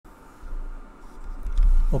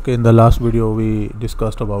Okay, in the last video we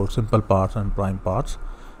discussed about simple parts and prime parts,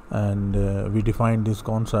 and we defined these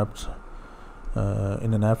concepts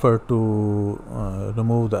in an effort to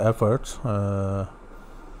remove the efforts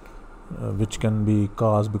which can be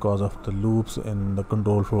caused because of the loops in the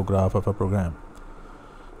control flow graph of a program.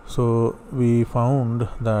 So we found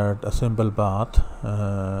that a simple path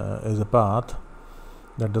is a path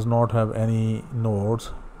that does not have any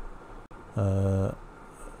nodes,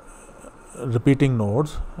 repeating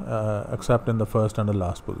nodes, except in the first and the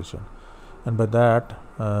last position, and by that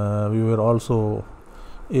we were also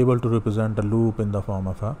able to represent a loop in the form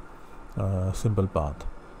of a simple path.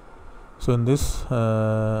 So in this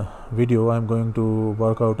video I'm going to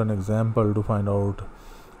work out an example to find out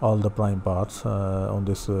all the prime paths on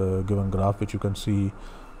this given graph, which you can see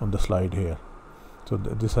on the slide here. So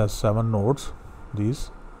this has 7 nodes. These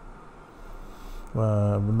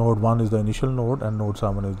node 1 is the initial node and node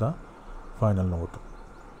 7 is the final node.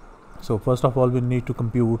 So first of all we need to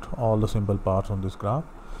compute all the simple parts on this graph.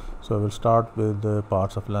 So I will start with the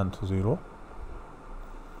parts of length 0.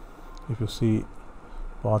 If you see,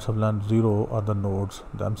 parts of length 0 are the nodes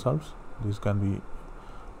themselves. These can be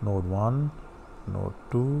node 1, node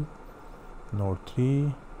 2, node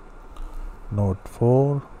 3, node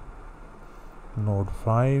 4, node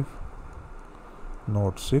 5,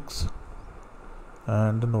 node 6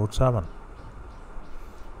 and node 7.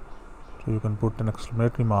 So you can put an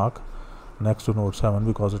exclamatory mark next to node 7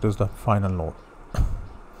 because it is the final node.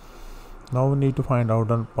 Now we need to find out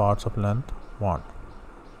the parts of length 1.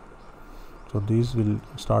 So these will,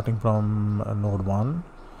 starting from node 1,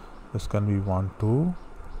 this can be 1 2,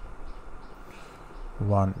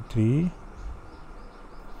 1 3,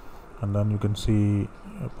 and then you can see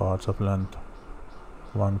parts of length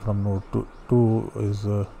 1 from node 2 is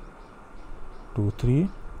 2 3.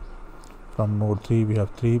 From node 3 we have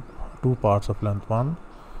 2 parts of length 1.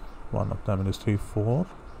 One of them is 3 4,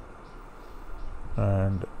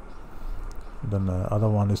 and then the other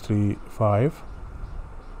one is 3 5.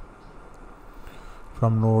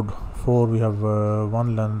 From node 4 we have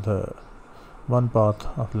one path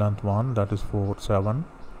of length 1, that is 4 7.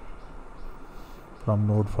 From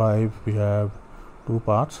node 5 we have 2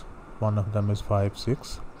 parts. One of them is 5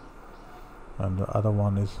 6 and the other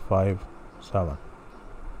one is 5 7.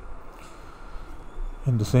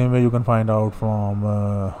 In the same way you can find out from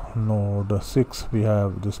node 6 we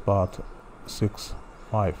have this path 6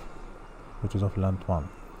 5, which is of length 1.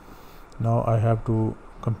 Now I have to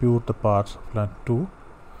compute the parts of length 2.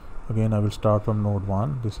 Again I will start from node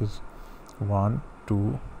 1. This is 1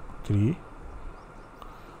 2 3.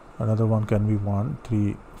 Another one can be 1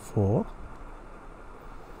 3 4.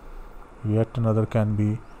 Yet another can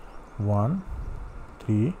be 1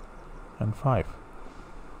 3 and 5.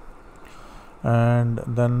 And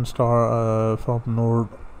then from node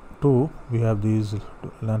 2 we have these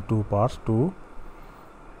length 2 parts 2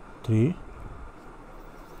 3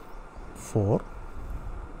 4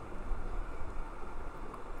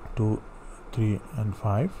 2 3 and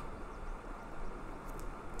 5.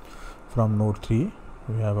 From node 3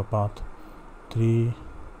 we have a path 3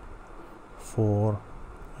 4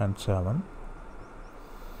 and 7,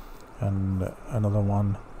 and another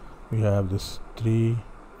one we have this 3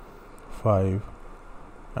 5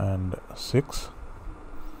 and 6,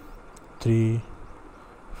 3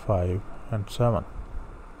 5 and 7.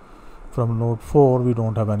 From node 4 we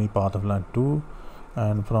don't have any path of length 2,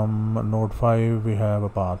 and from node 5 we have a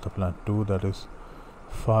path of length 2, that is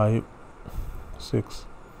 5 6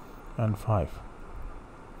 and 5.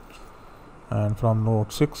 And from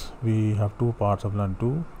node 6 we have 2 parts of length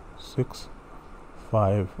 2, 6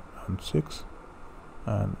 5 and 6,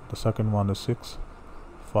 and the second one is 6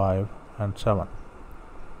 5 and 7.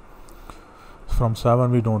 From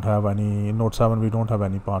 7 we don't have any, in node 7 we don't have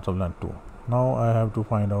any parts of length 2. Now I have to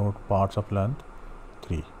find out parts of length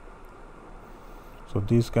 3. So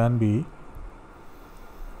these can be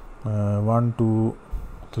 1 2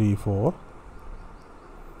 3 4.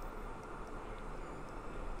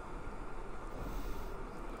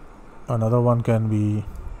 Another one can be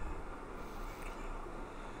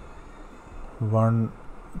 1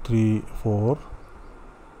 3 4,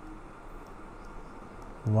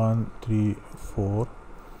 1 3 4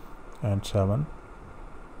 and 7.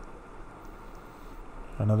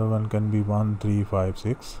 Another one can be 1 3 5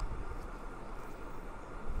 6.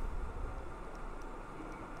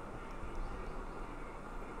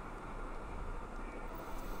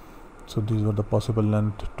 So these were the possible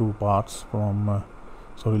length 2 parts from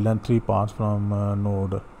length 3 parts from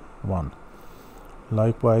node 1.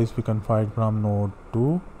 Likewise we can find from node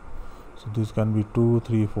 2. So this can be 2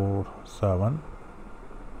 3 4 7.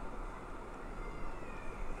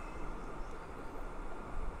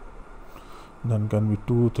 then can be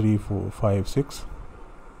 2, 3, 4, 5, 6.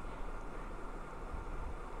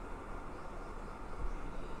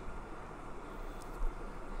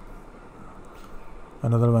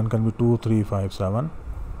 Another one can be 2, 3, 5, 7.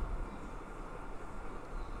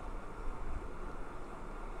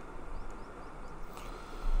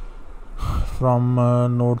 From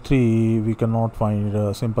node 3 we cannot find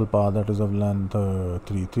a simple path that is of length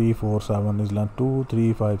 3. 3, 4, 7 is length 2,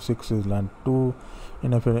 3, 5, 6 is length 2,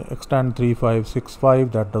 and if we extend 3, 5, 6,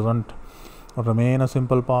 5, that doesn't remain a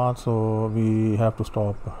simple path, so we have to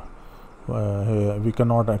stop here. We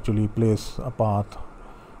cannot actually place a path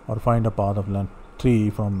or find a path of length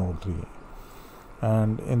 3 from node 3.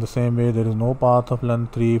 And in the same way, there is no path of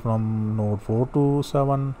length 3 from node 4 to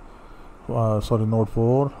 7. Node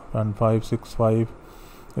 4 and 5, 6, 5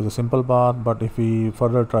 is a simple path, but if we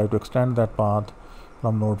further try to extend that path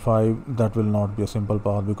from node 5, that will not be a simple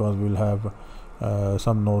path, because we will have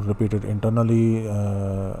some node repeated internally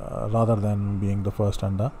rather than being the first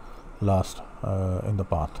and the last in the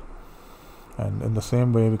path. And in the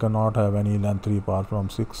same way, we cannot have any length 3 path from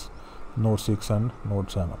node 6 and node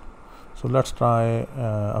 7. So let's try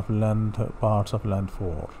parts of length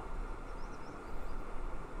 4.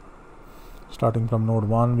 Starting from node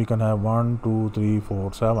 1, we can have 1, 2, 3,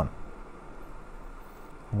 4, 7.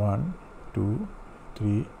 1, 2,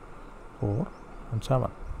 3, 4, and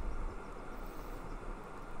 7.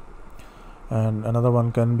 And another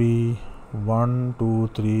one can be 1, 2,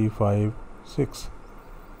 3, 5, 6.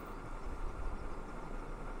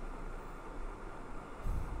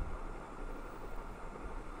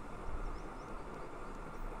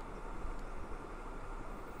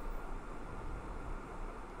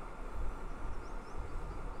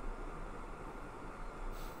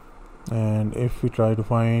 And if we try to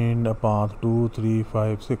find a path 2, 3,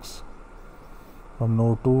 5, 6 from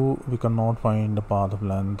node 2, we cannot find a path of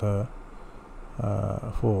length 4,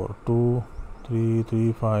 2, 3,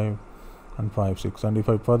 3, 5, and 5, 6. And if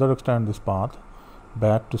I further extend this path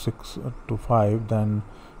back to 6 to 5, then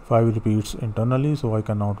 5 repeats internally, so I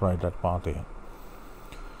cannot write that path here.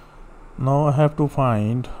 Now I have to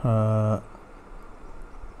find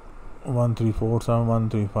 1, 3, 4, 7, 1,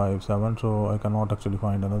 3, 5, 7, so I cannot actually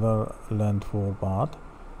find another length 4 path.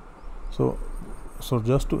 So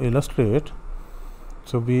just to illustrate,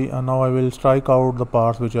 so now I will strike out the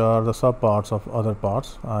parts which are the subparts of other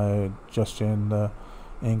parts. I just changed the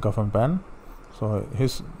ink of a pen, so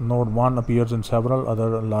his node 1 appears in several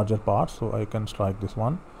other larger parts, so I can strike this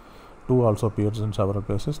one. 2 also appears in several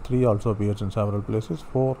places, 3 also appears in several places,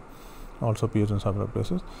 4 also appears in several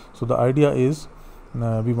places. So the idea is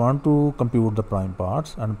we want to compute the prime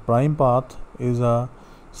parts, and prime path is a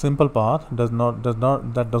simple path that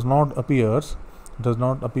does not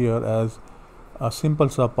appear as a simple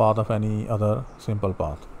subpath of any other simple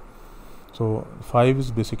path. So 5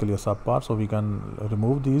 is basically a subpath, so we can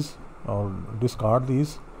remove these or discard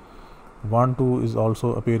these. 1, 2 is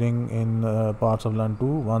also appearing in parts of length 2.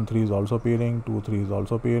 1, 3 is also appearing. 2, 3 is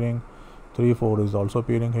also appearing. 3, 4 is also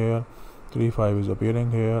appearing here. 3, 5 is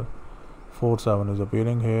appearing here. 4, 7 is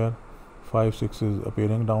appearing here. 5, 6 is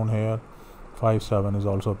appearing down here. 5, 7 is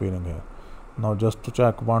also appearing here. Now just to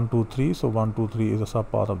check 1, 2, 3, so 1, 2, 3 is a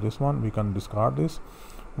subpath of this one, we can discard this.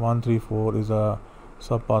 1, 3, 4 is a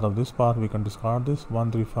subpath of this path, we can discard this.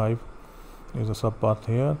 1, 3, 5 is a subpath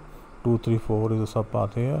here. 2, 3, 4 is a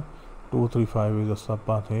subpath here. 2, 3, 5 is a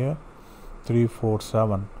subpath here. 3, 4,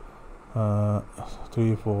 7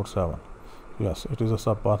 3, 4, 7, yes, it is a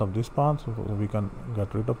subpath of this path, so we can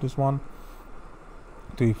get rid of this one.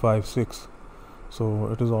 3, 5, 6, so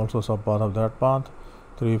it is also a subpath of that path.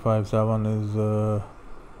 3, 5, 7 is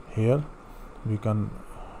here, we can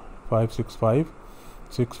 5, 6, 5,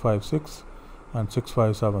 6, 5, 6, and 6,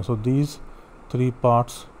 5, 7. So these 3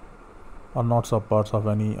 parts are not subparts of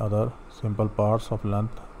any other simple parts of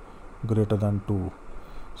length greater than 2.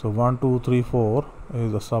 So 1, 2, 3, 4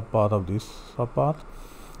 is a subpath of this subpath.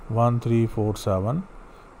 1, 3, 4, 7,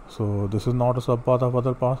 so this is not a subpath of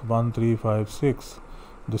other parts. 1, 3, 5, 6,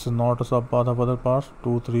 this is not a subpath of other parts.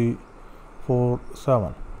 2, 3, 4,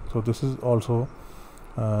 7, so this is also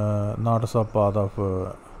not a subpath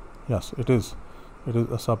of yes, it is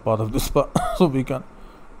a subpath of this part. So we can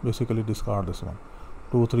basically discard this one.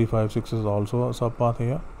 2, 3, 5, 6 is also a subpath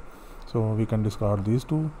here, so we can discard these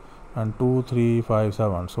two. And 2, 3, 5,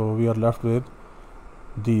 7, so we are left with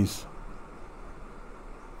these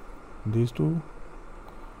two,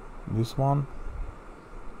 this one.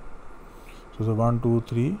 So the 1, 2,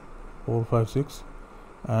 3, 4, 5, 6,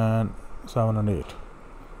 and 7 and 8,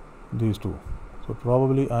 these two. So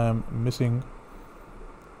probably I am missing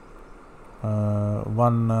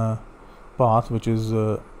one path which is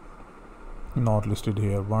not listed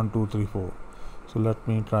here. 1 2 3 4. So let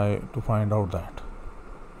me try to find out that.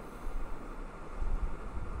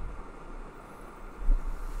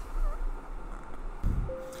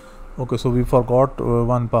 Okay, so we forgot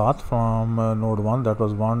one path from node 1, that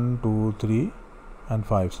was 1 2 3 and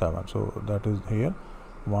 5 7. So that is here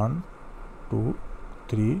 1 2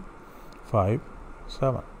 3 5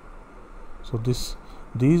 7. So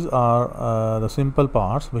these are the simple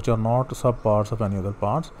parts which are not subparts of any other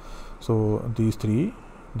parts. So these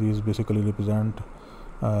basically represent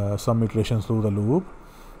some iterations through the loop,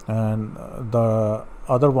 and the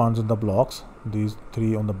other ones in the blocks, these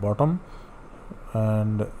 3 on the bottom,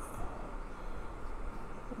 and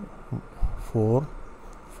 4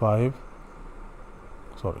 5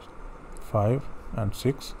 and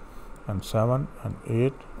 6 and 7 and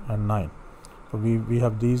 8 and 9. So we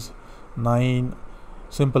have these 9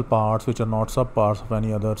 simple parts which are not subparts of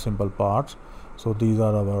any other simple parts. So these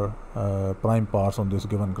are our prime parts on this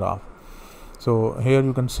given graph. So here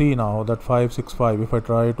you can see now that 5 6 5, if I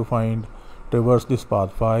try to traverse this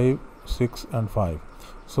path 5 6 and 5,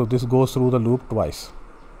 so this goes through the loop twice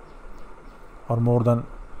or more than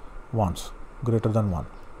once, greater than 1.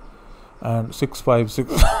 And 6 5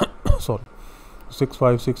 6 sorry, 6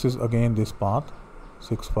 5 6 is again this path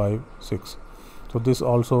 6 5 6. So this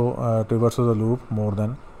also traverses the loop more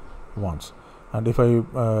than once. And if I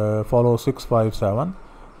follow 6 5 7,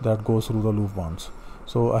 that goes through the loop once.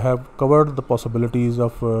 So I have covered the possibilities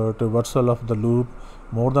of traversal of the loop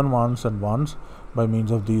more than once and once by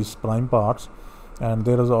means of these prime parts. And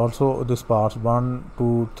there is also this parts 1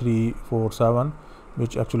 2 3 4 7,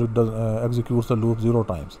 which actually does executes the loop 0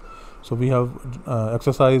 times. So we have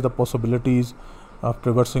exercised the possibilities of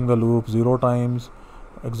traversing the loop 0 times,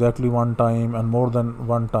 exactly 1 time, and more than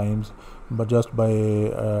 1 times, but just by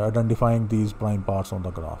identifying these prime parts on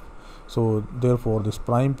the graph. So therefore this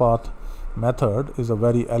prime path method is a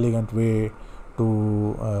very elegant way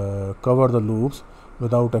to cover the loops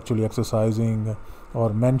without actually exercising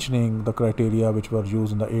or mentioning the criteria which were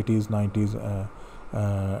used in the 80s 90s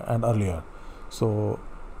and earlier. So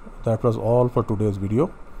that was all for today's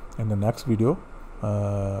video. In the next video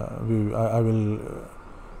I will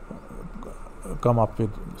come up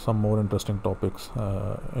with some more interesting topics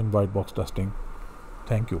in white box testing.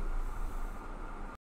 Thank you.